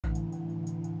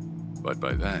But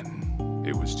by then,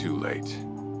 it was too late.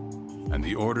 And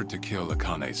the order to kill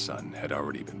Akane's son had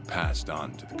already been passed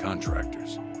on to the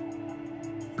contractors.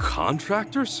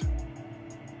 Contractors?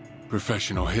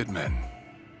 Professional hitmen.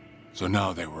 So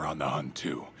now they were on the hunt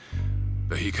too.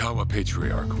 The Hikawa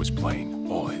Patriarch was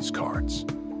playing all his cards.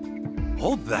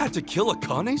 All that to kill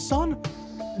Akane's son?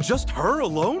 Just her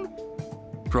alone?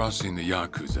 Crossing the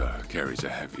Yakuza carries a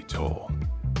heavy toll.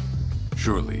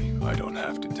 Surely I don't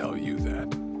have to tell you that.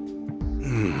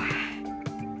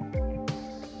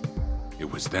 It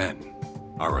was then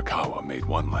Arakawa made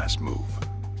one last move.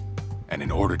 And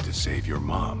in order to save your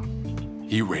mom,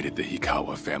 he raided the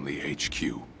Hikawa family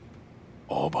HQ,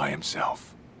 all by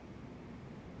himself.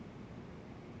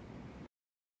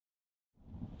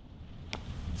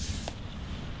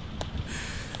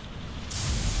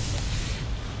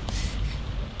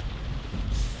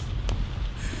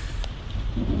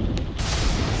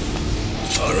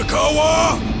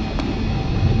 Arakawa!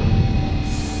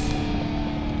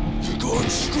 You're going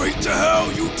straight to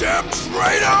hell, you damn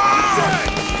traitor!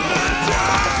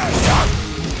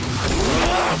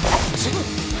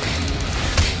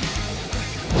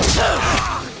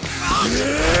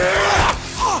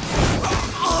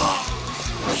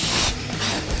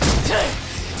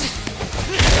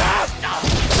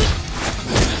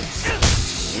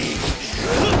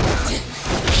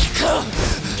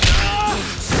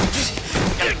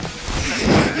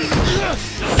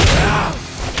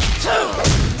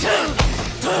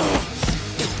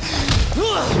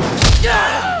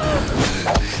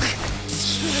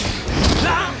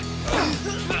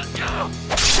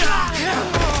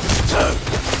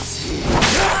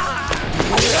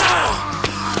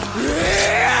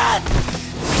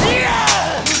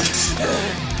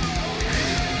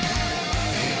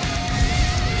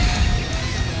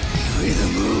 You either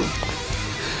move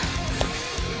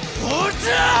or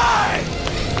die!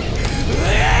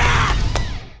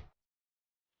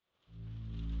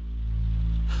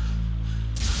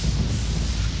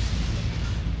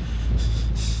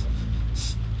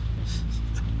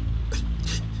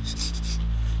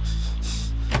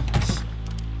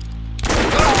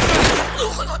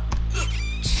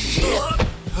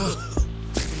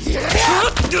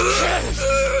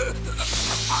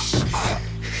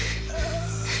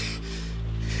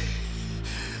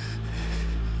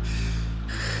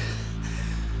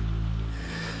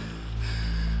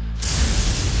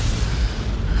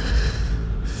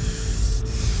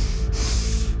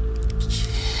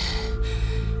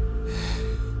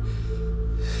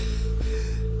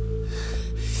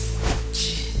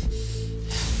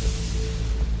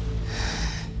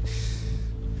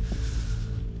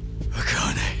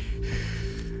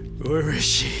 Where is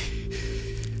she?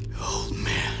 Old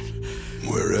man.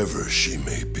 Wherever she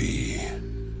may be,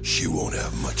 she won't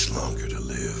have much longer to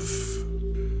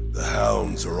live. The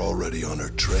hounds are already on her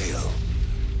trail,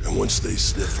 and once they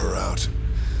sniff her out,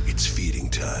 it's feeding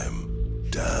time,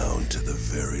 down to the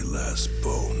very last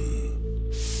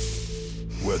bone.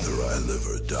 Whether I live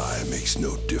or die makes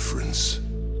no difference.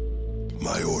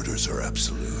 My orders are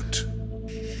absolute.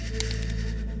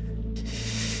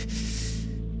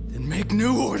 Make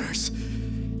new orders.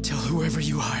 Tell whoever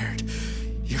you hired,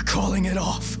 you're calling it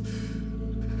off.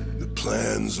 The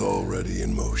plan's already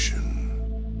in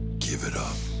motion. Give it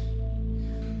up.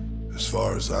 As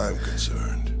far as I'm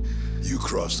concerned, you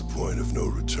crossed the point of no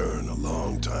return a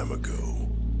long time ago.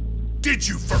 Did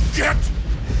you forget?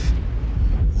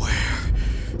 Where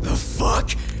the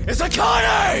fuck is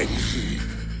Akane?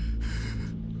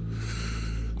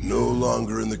 No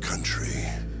longer in the country.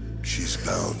 She's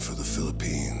bound for the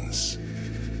Philippines.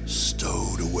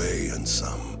 Stowed away on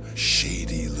some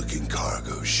shady-looking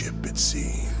cargo ship, it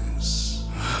seems.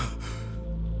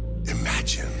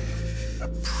 Imagine a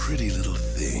pretty little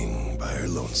thing by her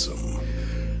lonesome,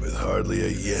 with hardly a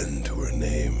yen to her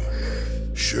name.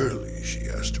 Surely she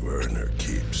has to earn her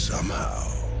keep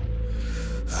somehow.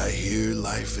 I hear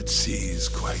life at sea is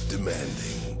quite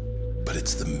demanding, but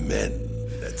it's the men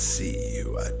at sea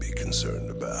who I'd be concerned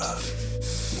about.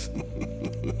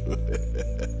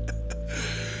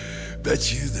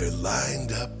 Bet you they're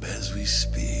lined up as we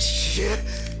speak. Shit!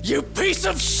 You piece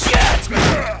of shit!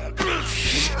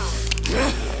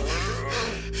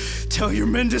 Tell your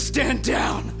men to stand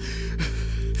down,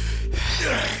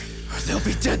 or they'll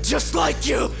be dead just like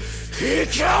you,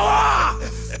 Hikawa!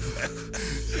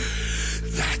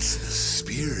 That's the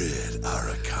spirit,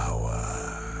 Arakawa.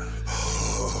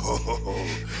 Oh,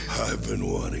 I've been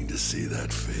wanting to see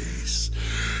that face.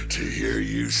 To hear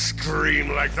you scream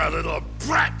like the little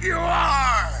brat you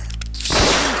are!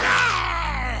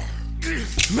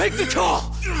 Make the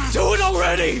call! Do it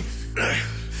already!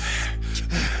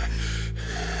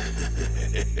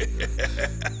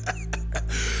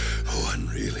 One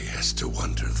really has to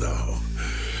wonder, though,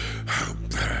 how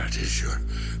bad is your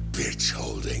bitch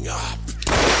holding up?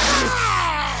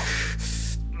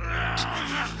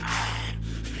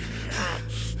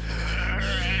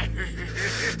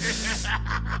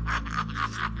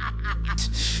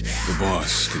 The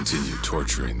boss continued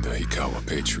torturing the Hikawa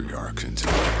patriarch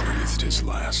until he breathed his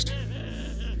last.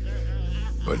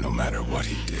 But no matter what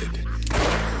he did,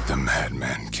 the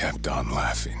madman kept on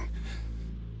laughing.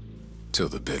 Till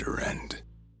the bitter end.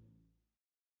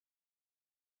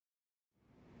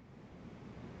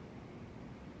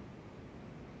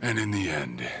 And in the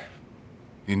end,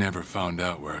 he never found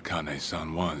out where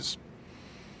Akane-san was.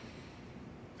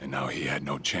 And now he had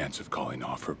no chance of calling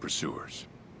off her pursuers.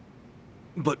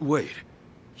 But wait,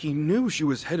 he knew she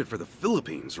was headed for the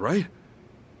Philippines, right?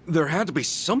 There had to be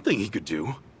something he could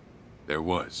do. There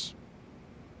was.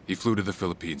 He flew to the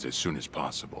Philippines as soon as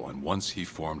possible, and once he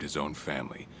formed his own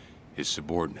family, his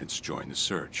subordinates joined the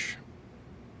search.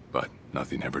 But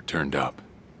nothing ever turned up,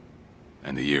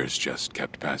 and the years just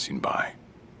kept passing by.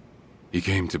 He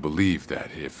came to believe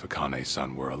that if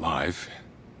Akane-san were alive,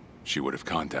 she would have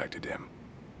contacted him.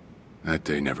 That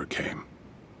day never came.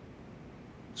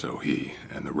 So he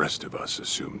and the rest of us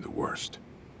assumed the worst.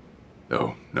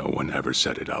 Though no one ever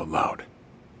said it out loud.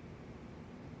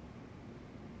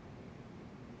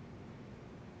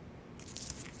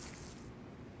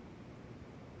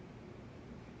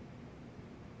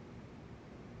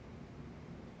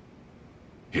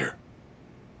 Here.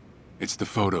 It's the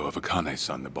photo of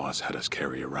Akane-san the boss had us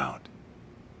carry around.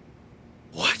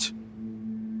 What?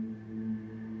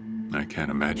 I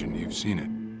can't imagine you've seen it.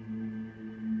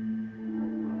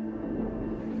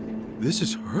 This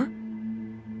is her?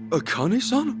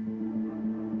 Akane-san?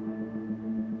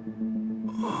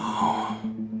 Oh.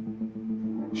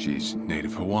 She's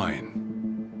native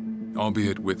Hawaiian,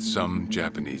 albeit with some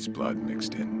Japanese blood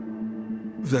mixed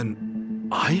in. Then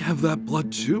I have that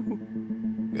blood too?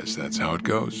 Guess that's how it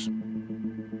goes.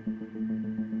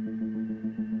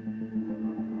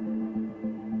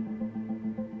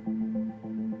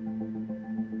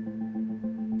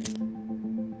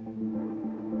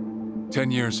 Ten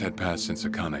years had passed since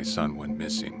Akane-san went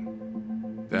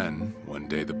missing. Then, one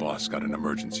day the boss got an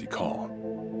emergency call.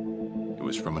 It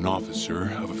was from an officer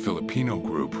of a Filipino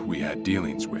group we had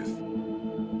dealings with.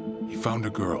 He found a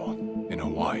girl in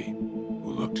Hawaii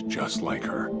who looked just like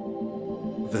her.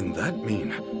 Then that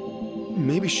mean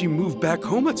maybe she moved back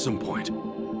home at some point?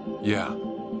 Yeah,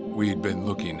 we'd been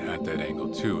looking at that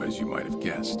angle too, as you might have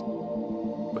guessed.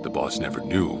 But the boss never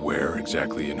knew where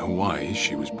exactly in Hawaii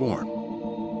she was born.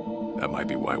 That might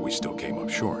be why we still came up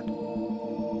short.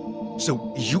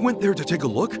 So you went there to take a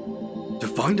look? To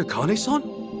find Akane-san?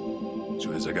 As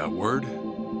soon as I got word,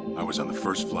 I was on the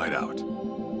first flight out.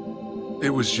 It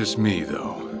was just me,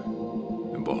 though.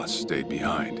 The boss stayed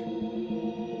behind.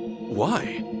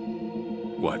 Why?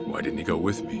 What? Why didn't he go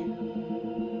with me?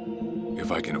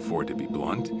 If I can afford to be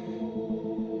blunt,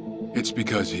 it's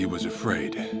because he was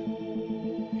afraid.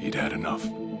 He'd had enough.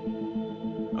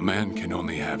 A man can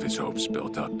only have his hopes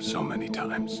built up so many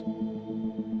times.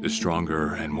 The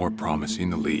stronger and more promising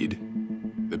the lead,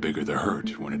 the bigger the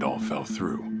hurt when it all fell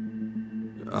through.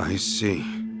 I see.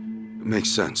 Makes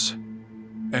sense.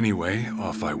 Anyway,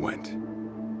 off I went.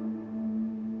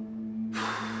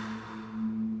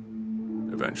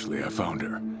 Eventually I found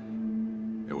her.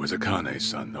 It was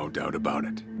Akane-san, no doubt about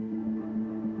it.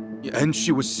 And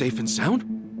she was safe and sound?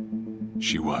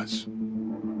 She was.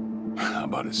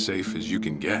 About as safe as you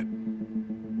can get.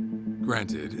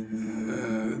 Granted,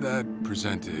 that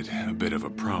presented a bit of a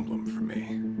problem for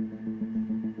me.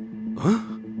 Huh?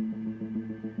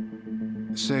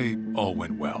 Say all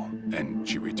went well, and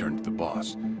she returned to the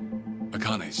boss.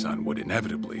 Akane-san would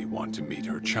inevitably want to meet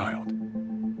her child.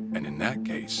 And in that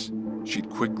case, she'd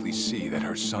quickly see that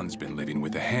her son's been living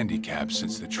with a handicap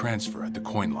since the transfer at the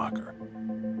coin locker.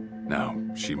 Now,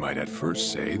 she might at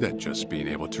first say that just being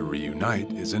able to reunite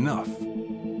is enough.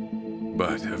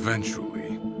 But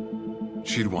eventually,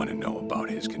 she'd want to know about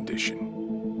his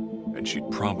condition. And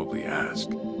she'd probably ask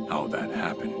how that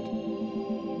happened.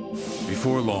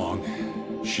 Before long,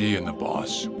 she and the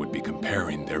boss would be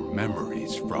comparing their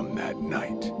memories from that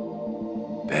night.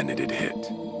 Then it'd hit.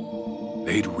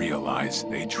 They'd realize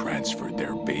they transferred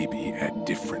their baby at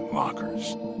different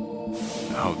lockers.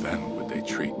 How then would they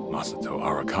treat Masato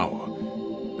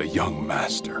Arakawa, the young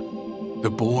master, the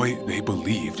boy they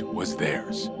believed was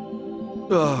theirs?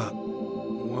 Well...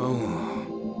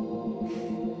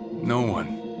 No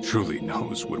one truly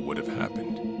knows what would have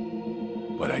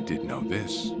happened. But I did know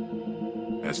this.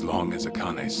 As long as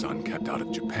Akane-san kept out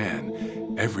of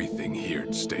Japan, everything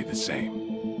here'd stay the same.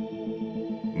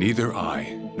 neither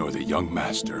I nor the young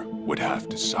master would have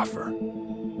to suffer.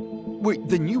 Wait,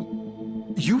 then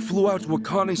you flew out to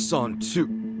Akane-san too?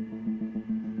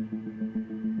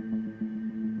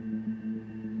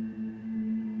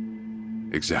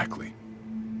 Exactly.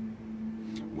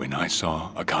 When I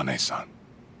saw Akane-san,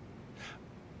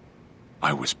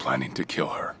 I was planning to kill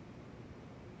her.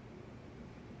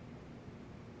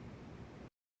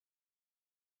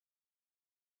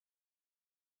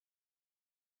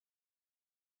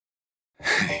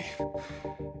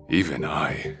 Even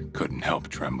I couldn't help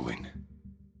trembling.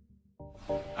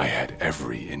 I had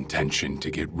every intention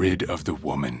to get rid of the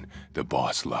woman the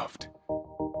boss loved.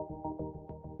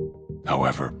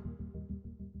 However,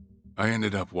 I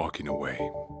ended up walking away,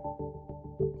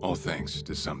 all thanks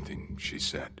to something she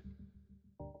said.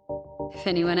 If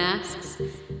anyone asks,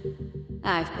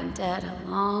 I've been dead a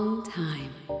long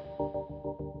time.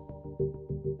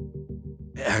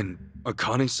 And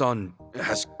Akane-san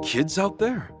has kids out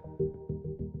there?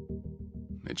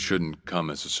 It shouldn't come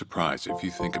as a surprise if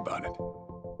you think about it.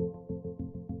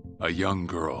 A young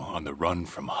girl on the run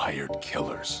from hired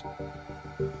killers,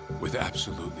 with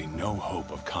absolutely no hope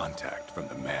of contact from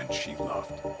the man she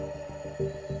loved.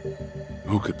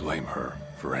 Who could blame her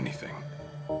for anything?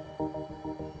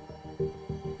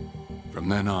 From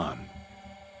then on,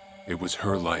 it was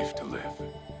her life to live.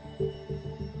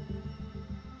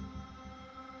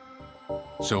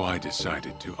 So I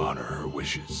decided to honor her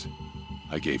wishes.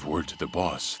 I gave word to the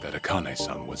boss that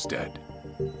Akane-san was dead.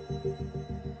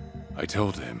 I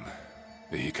told him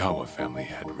the Hikawa family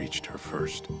had reached her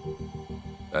first.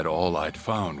 That all I'd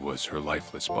found was her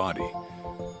lifeless body.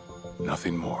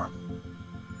 Nothing more.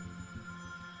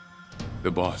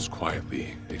 The boss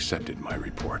quietly accepted my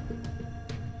report.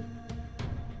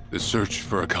 The search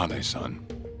for Akane-san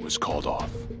was called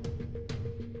off.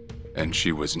 And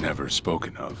she was never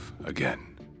spoken of again.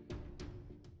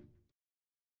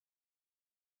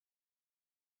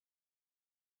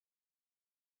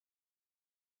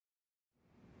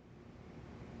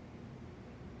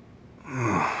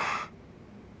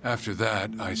 After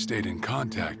that, I stayed in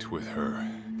contact with her,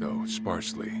 though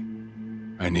sparsely.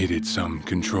 I needed some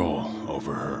control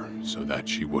over her so that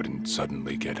she wouldn't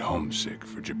suddenly get homesick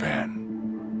for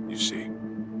Japan, you see.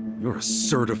 You're a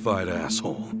certified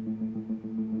asshole.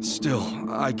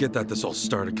 Still, I get that this all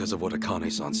started because of what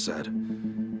Akane-san said.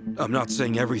 I'm not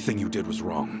saying everything you did was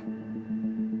wrong.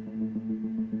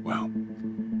 Well,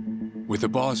 with the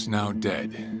boss now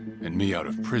dead and me out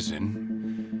of prison,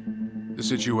 the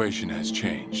situation has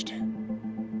changed.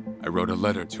 I wrote a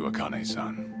letter to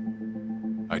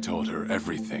Akane-san. I told her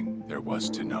everything there was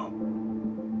to know.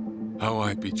 How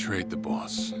I betrayed the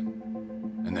boss,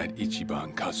 and that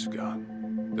Ichiban Kasuga,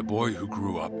 the boy who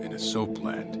grew up in a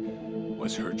soapland,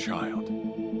 was her child.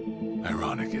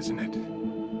 Ironic, isn't it?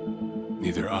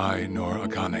 Neither I nor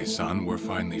Akane-san were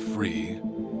finally free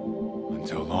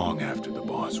until long after the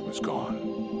boss was gone.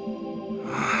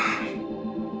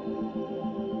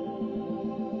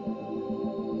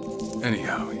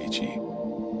 Anyhow, Ichi,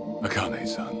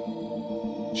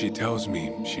 Akane-san, she tells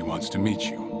me she wants to meet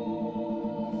you.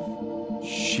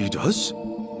 She does?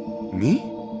 Me?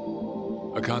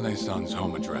 Akane-san's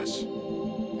home address.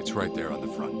 It's right there on the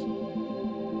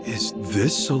front. Is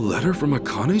this a letter from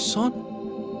Akane-san?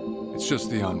 It's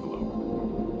just the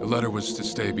envelope. The letter was to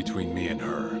stay between me and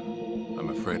her. I'm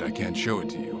afraid I can't show it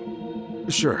to you.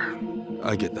 Sure,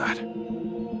 I get that.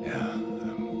 Yeah,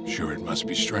 I'm sure it must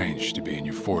be strange to be in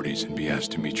your 40s and be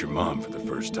asked to meet your mom for the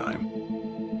first time.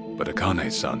 But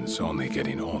Akane-san's only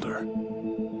getting older.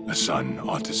 A son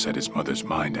ought to set his mother's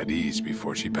mind at ease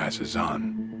before she passes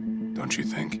on, don't you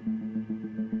think?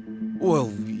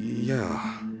 Well,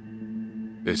 yeah.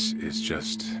 This is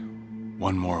just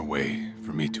one more way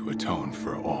for me to atone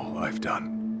for all I've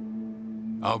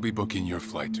done. I'll be booking your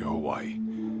flight to Hawaii.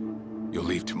 You'll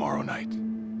leave tomorrow night.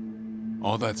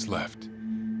 All that's left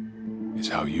is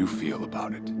how you feel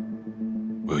about it.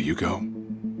 Will you go?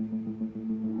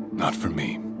 Not for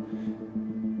me,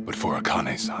 but for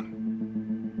Akane-san.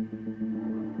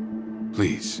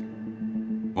 Please,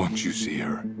 won't you see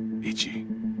her, Ichi?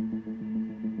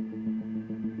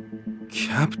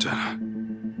 Captain.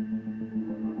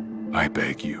 I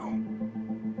beg you.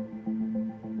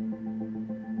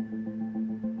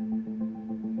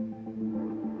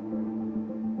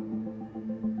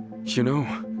 You know,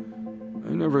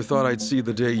 I never thought I'd see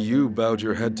the day you bowed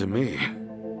your head to me.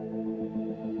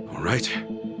 All right,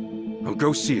 I'll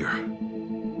go see her.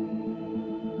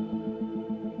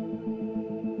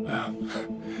 Well,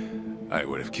 I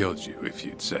would have killed you if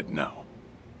you'd said no.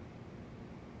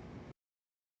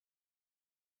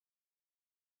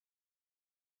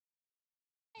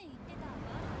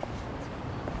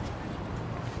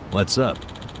 What's up?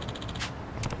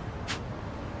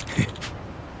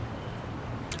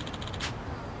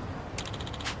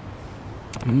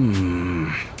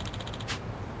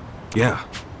 Yeah,